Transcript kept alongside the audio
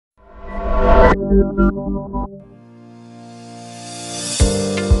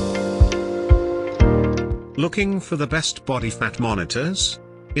Looking for the best body fat monitors?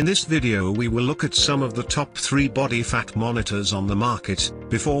 In this video we will look at some of the top 3 body fat monitors on the market.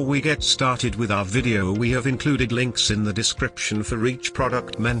 Before we get started with our video, we have included links in the description for each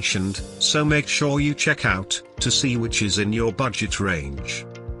product mentioned, so make sure you check out to see which is in your budget range.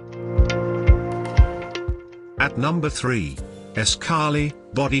 At number 3, Escali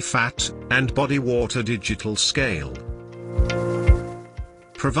Body Fat and Body Water Digital Scale.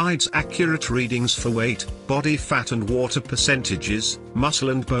 Provides accurate readings for weight, body fat and water percentages, muscle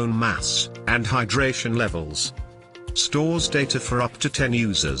and bone mass, and hydration levels. Stores data for up to 10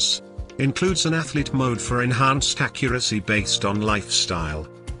 users. Includes an athlete mode for enhanced accuracy based on lifestyle.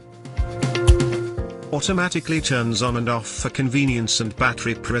 Automatically turns on and off for convenience and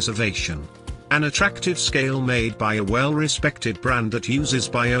battery preservation. An attractive scale made by a well-respected brand that uses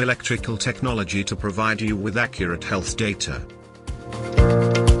bioelectrical technology to provide you with accurate health data.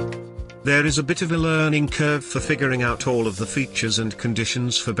 There is a bit of a learning curve for figuring out all of the features and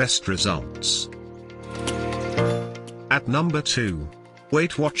conditions for best results. At number 2.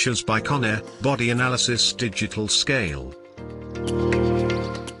 Weight Watchers by Conair Body Analysis Digital Scale.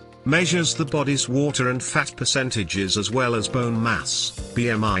 Measures the body's water and fat percentages as well as bone mass,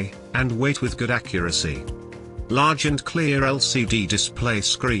 BMI, and weight with good accuracy. Large and clear LCD display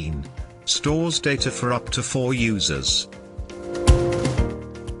screen. Stores data for up to 4 users.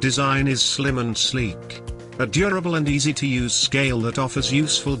 Design is slim and sleek. A durable and easy-to-use scale that offers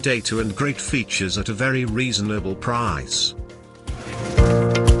useful data and great features at a very reasonable price.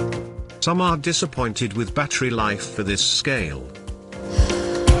 Some are disappointed with battery life for this scale.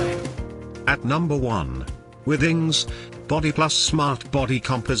 At number 1. Withings Body Plus Smart Body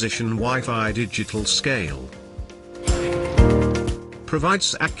Composition Wi-Fi Digital Scale.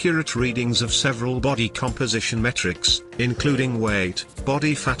 Provides accurate readings of several body composition metrics, including weight,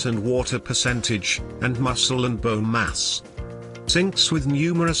 body fat and water percentage, and muscle and bone mass. Syncs with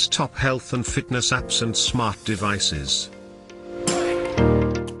numerous top health and fitness apps and smart devices.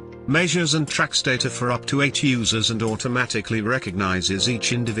 Measures and tracks data for up to 8 users and automatically recognizes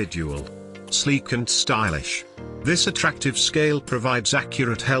each individual. Sleek and stylish. This attractive scale provides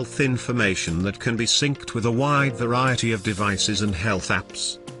accurate health information that can be synced with a wide variety of devices and health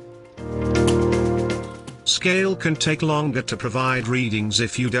apps. Scale can take longer to provide readings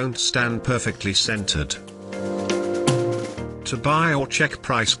if you don't stand perfectly centered. To buy or check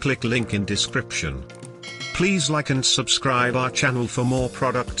price, click link in description. Please like and subscribe our channel for more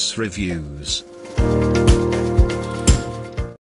products reviews.